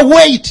no longer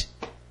wait.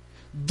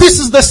 This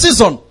is the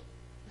season.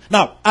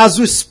 Now, as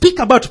we speak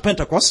about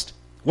Pentecost,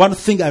 one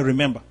thing I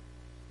remember.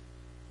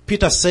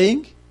 Peter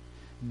saying,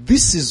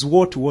 this is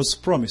what was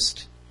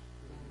promised.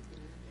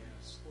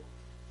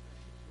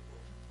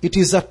 It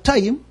is a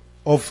time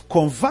of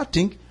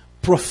converting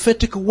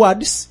prophetic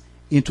words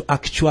into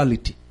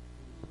actuality.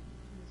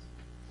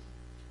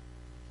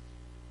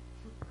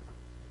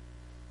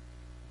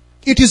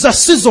 It is a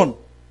season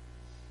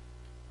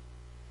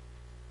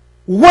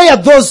where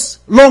those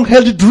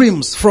long-held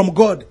dreams from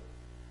God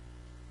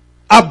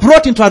are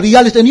brought into a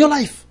reality in your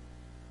life.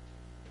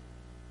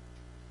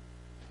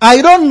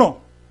 I don't know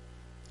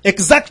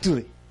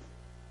exactly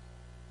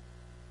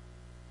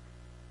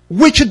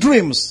which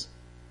dreams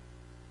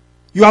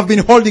you have been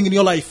holding in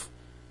your life.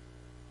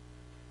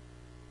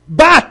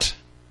 But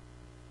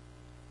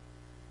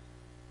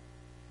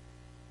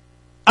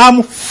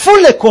I'm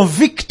fully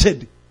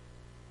convicted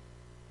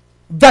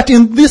that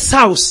in this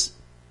house,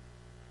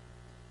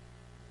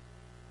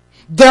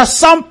 there are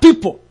some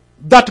people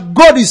that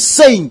God is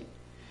saying,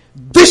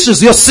 this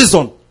is your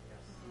season.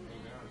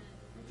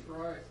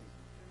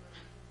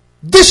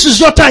 This is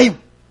your time.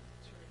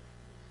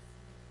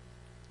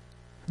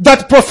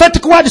 that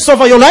prophetic words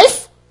over your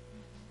life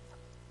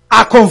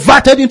are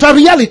converted into a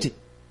reality.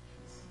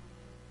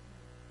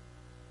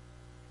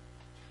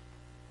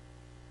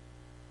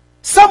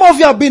 Some of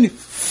you have been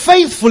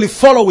faithfully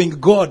following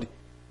God.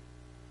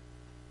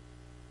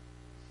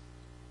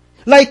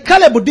 Like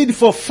Caleb did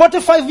for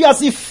 45 years,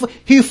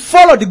 he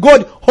followed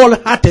God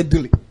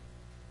wholeheartedly.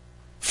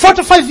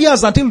 45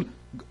 years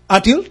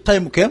until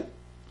time came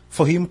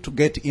for him to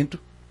get into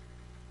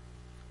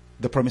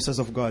the promises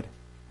of God.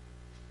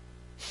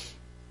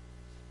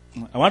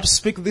 I want to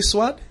speak this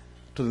word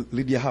to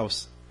Lydia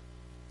House.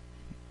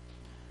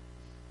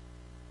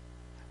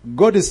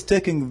 God is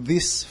taking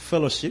this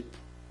fellowship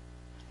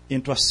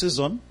into a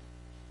season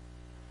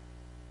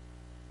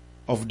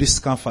of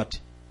discomfort.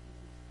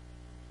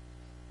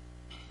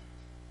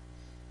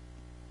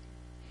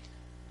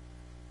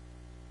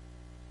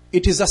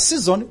 It is a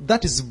season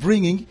that is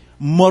bringing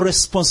more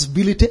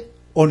responsibility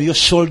on your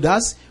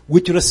shoulders,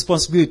 which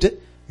responsibility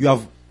you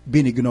have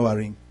been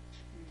ignoring.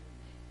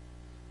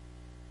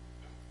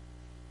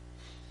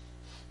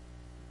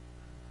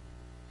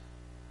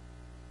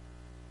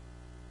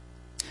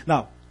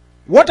 Now,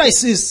 what I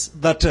see is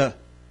that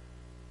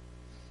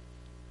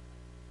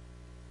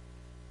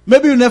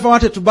maybe you never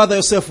wanted to bother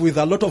yourself with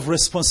a lot of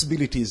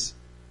responsibilities.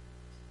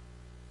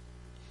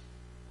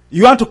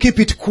 You want to keep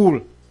it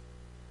cool.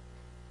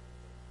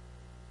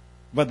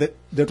 But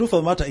the truth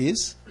of the matter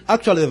is,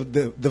 actually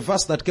the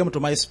verse that came to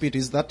my spirit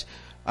is that,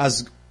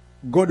 as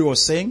God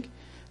was saying,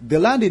 the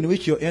land in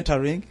which you're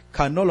entering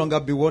can no longer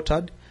be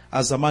watered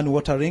as a man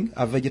watering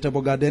a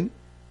vegetable garden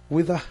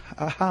with a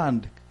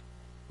hand,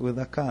 with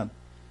a can.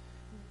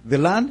 The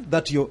land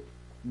that you're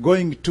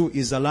going to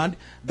is a land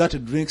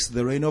that drinks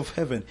the rain of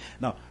heaven.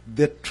 Now,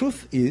 the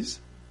truth is,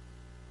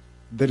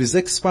 there is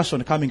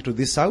expansion coming to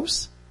this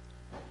house,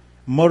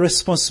 more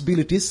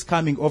responsibilities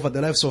coming over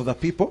the lives of the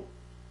people,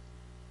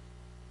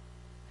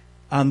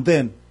 and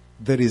then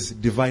there is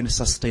divine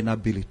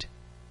sustainability.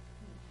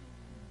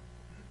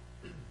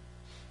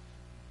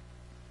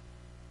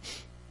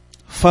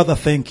 Father,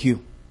 thank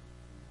you.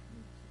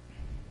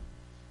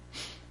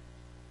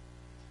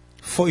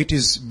 For it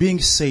is being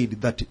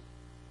said that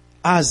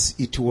as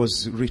it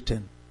was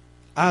written,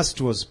 as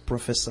it was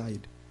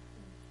prophesied.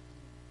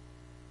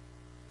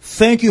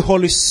 Thank you,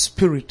 Holy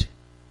Spirit,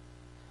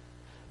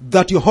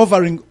 that you're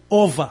hovering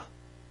over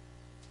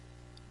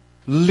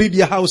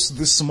Lydia House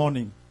this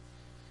morning.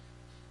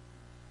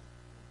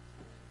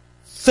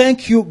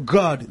 Thank you,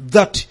 God,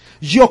 that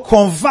you're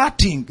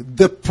converting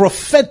the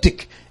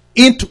prophetic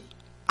into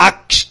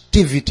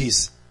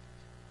activities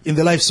in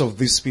the lives of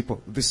these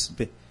people this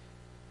day.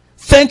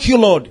 Thank you,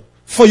 Lord,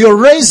 for you're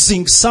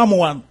raising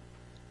someone.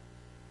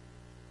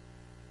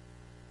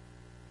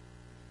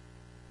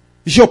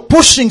 You're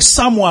pushing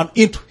someone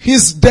into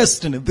his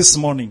destiny this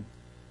morning.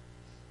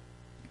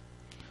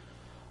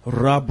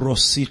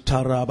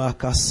 Rabrosita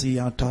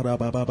rabakasiya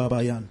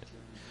tarabababayan.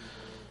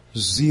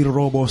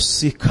 Zirobo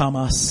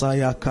sikama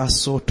sayaka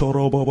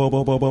sotorobo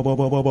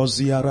bobo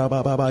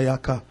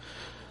ziarababayaka.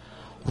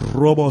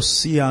 Robo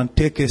siyan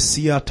teke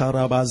siya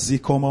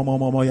tarabaziko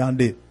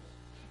momomoyande.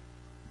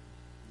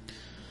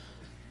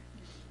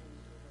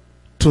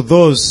 To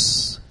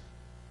those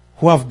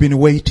who have been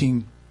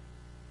waiting,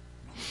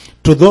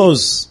 to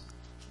those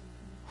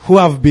who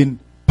have been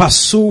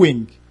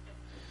pursuing,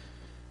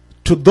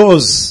 to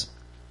those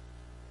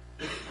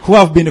who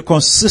have been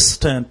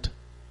consistent,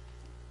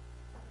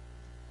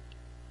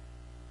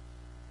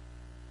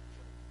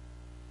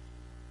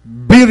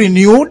 be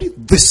renewed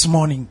this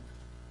morning.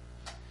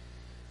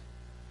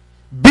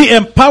 Be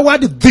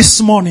empowered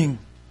this morning.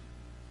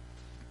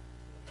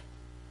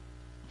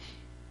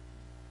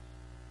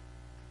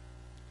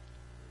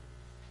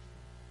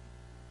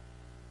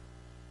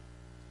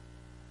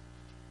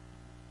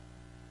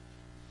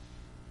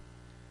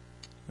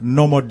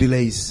 No more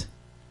delays.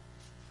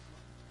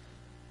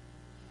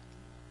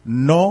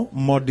 No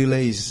more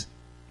delays.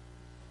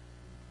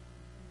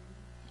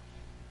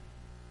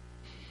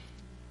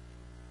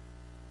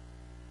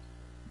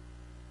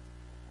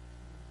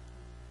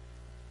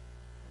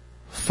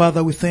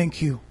 Father, we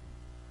thank you.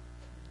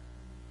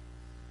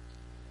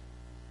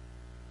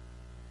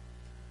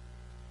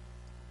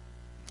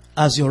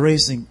 As you're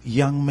raising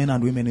young men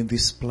and women in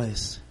this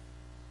place.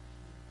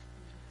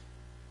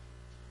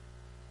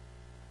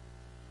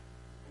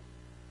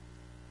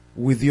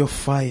 With your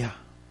fire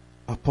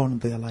upon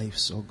their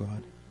lives, oh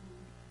God.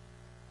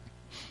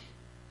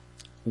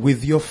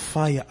 With your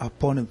fire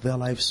upon their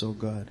lives, oh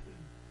God.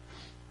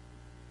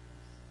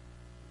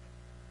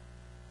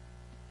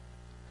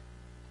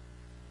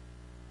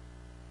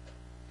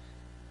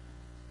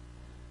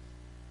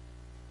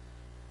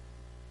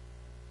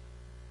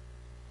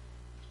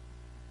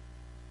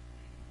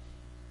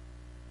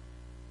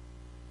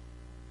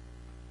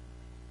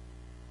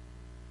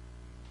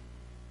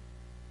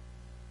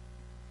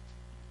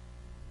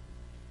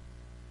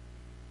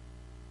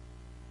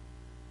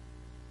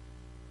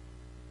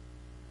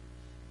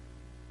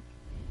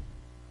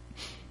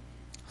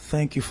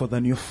 Thank you for the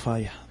new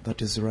fire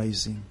that is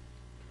rising.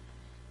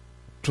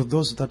 To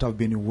those that have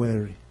been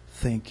weary,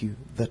 thank you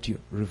that you're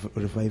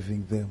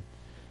reviving them.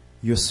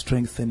 You're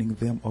strengthening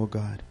them, oh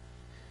God.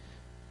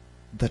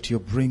 That you're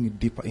bringing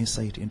deeper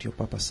insight into your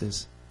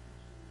purposes.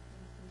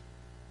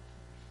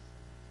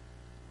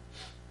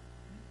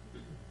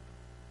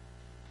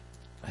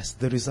 As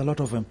there is a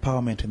lot of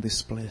empowerment in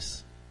this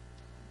place.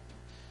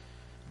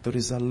 There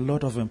is a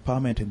lot of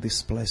empowerment in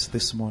this place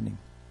this morning.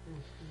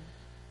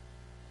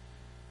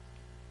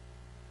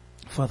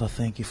 Father,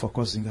 thank you for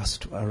causing us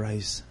to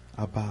arise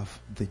above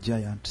the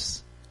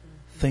giants.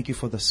 Thank you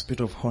for the spirit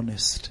of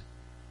honesty,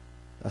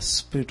 a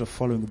spirit of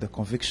following the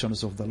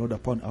convictions of the Lord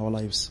upon our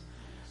lives.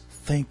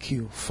 Thank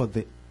you for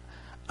the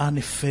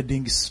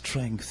unfading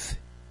strength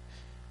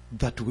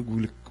that we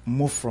will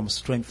move from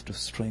strength to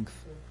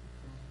strength.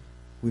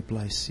 We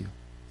bless you.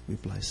 We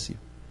bless you.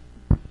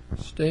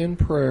 Stay in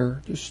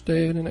prayer. Just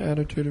stay in an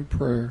attitude of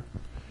prayer.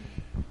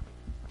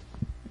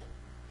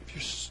 If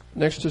you're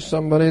next to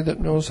somebody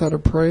that knows how to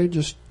pray,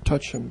 just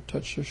touch them.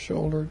 Touch their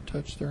shoulder,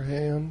 touch their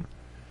hand.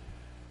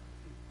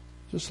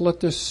 Just let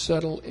this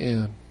settle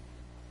in.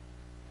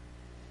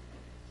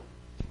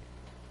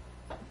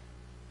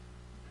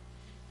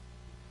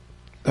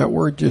 That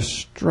word just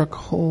struck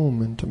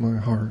home into my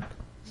heart.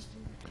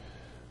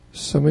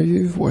 Some of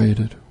you have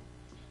waited.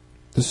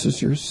 This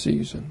is your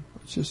season.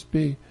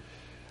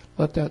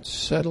 Let that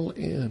settle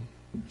in.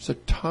 It's a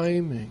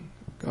timing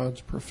of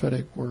God's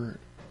prophetic word.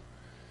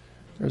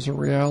 There's a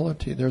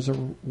reality. There's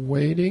a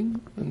waiting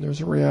and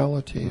there's a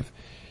reality.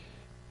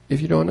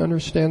 If you don't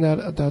understand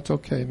that, that's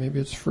okay. Maybe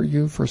it's for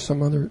you for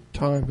some other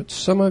time. But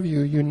some of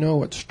you, you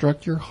know it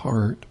struck your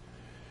heart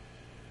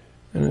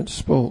and it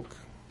spoke.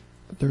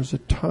 There's a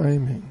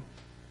timing.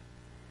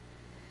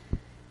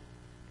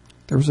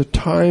 There was a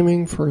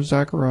timing for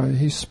Zechariah.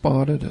 He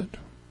spotted it.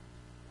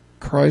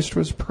 Christ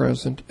was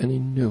present and he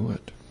knew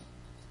it.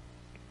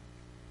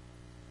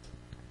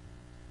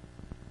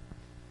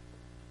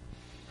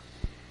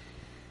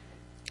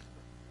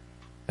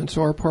 And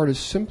so our part is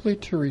simply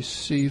to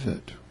receive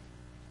it.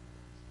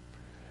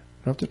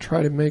 Not to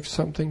try to make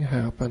something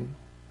happen.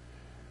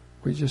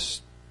 We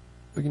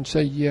can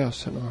say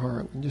yes in our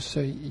heart. We can just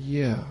say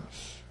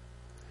yes.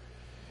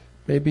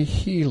 Maybe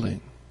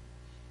healing.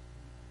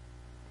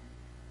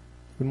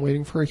 Been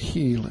waiting for a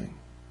healing.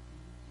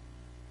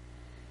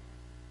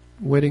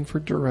 Waiting for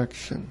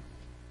direction.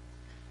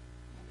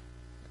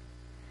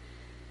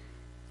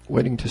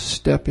 Waiting to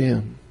step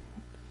in.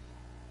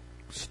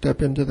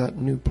 Step into that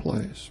new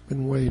place.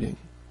 Been waiting.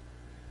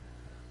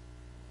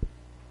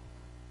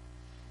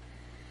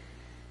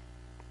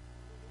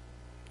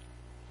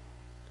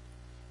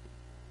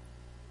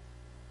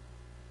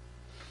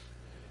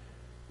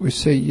 We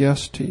say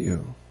yes to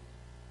you.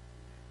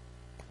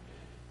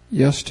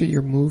 Yes to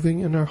your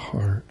moving in our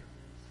heart.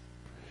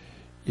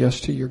 Yes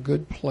to your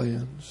good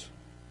plans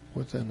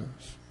within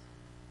us.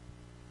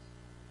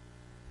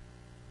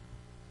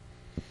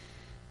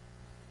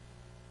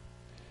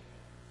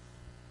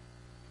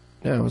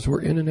 Now, as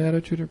we're in an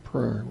attitude of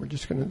prayer,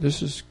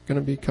 this is going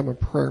to become a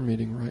prayer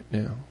meeting right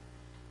now.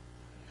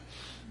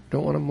 We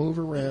don't want to move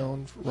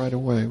around right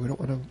away. We don't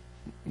want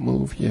to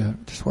move yet.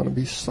 We just want to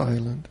be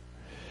silent.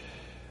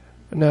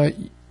 Now,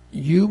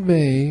 you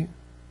may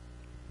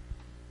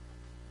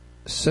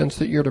sense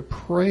that you're to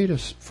pray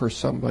for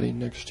somebody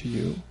next to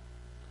you.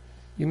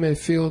 You may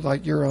feel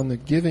like you're on the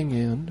giving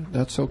end.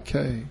 That's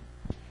okay.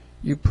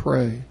 You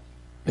pray.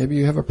 Maybe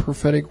you have a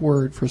prophetic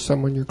word for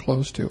someone you're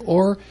close to.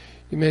 Or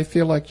you may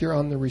feel like you're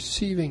on the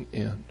receiving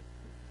end.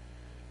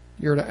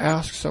 You're to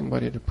ask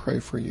somebody to pray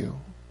for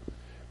you.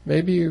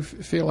 Maybe you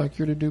feel like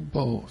you're to do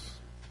both.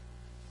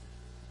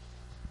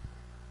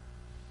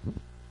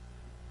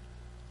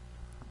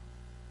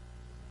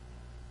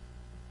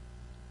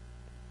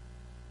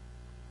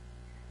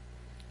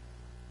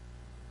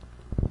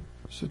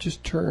 So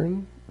just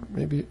turn,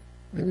 maybe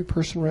a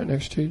person right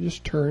next to you,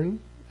 just turn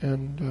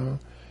and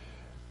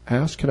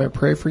ask, can I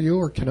pray for you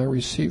or can I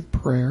receive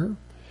prayer?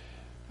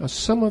 Now,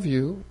 some of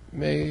you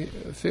may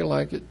feel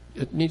like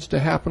it needs to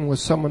happen with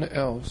someone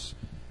else.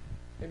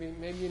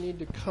 Maybe you need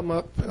to come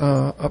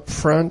up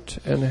front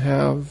and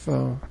have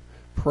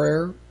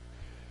prayer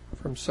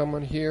from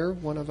someone here,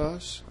 one of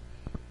us.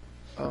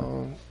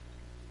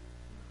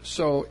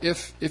 So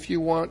if you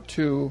want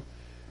to,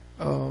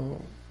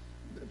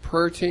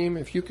 prayer team,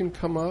 if you can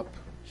come up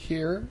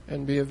here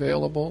and be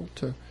available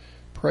to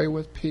pray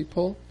with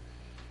people.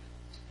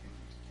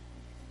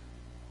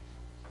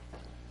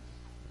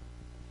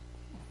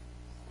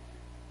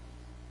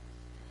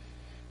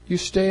 You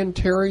stay and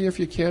tarry if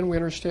you can. We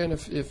understand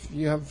if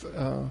you have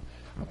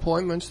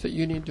appointments that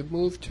you need to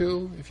move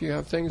to, if you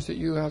have things that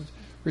you have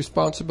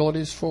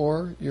responsibilities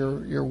for,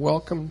 you're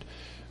welcomed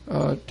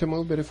to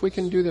move. But if we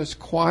can do this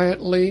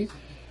quietly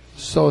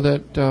so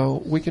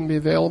that we can be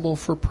available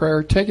for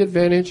prayer, take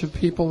advantage of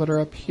people that are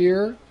up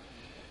here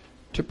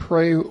to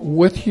pray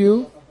with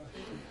you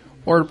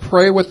or to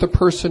pray with the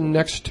person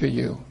next to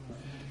you.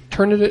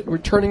 We're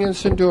turning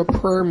this into a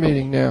prayer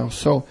meeting now.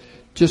 So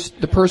just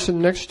the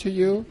person next to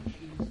you,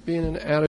 be in an attitude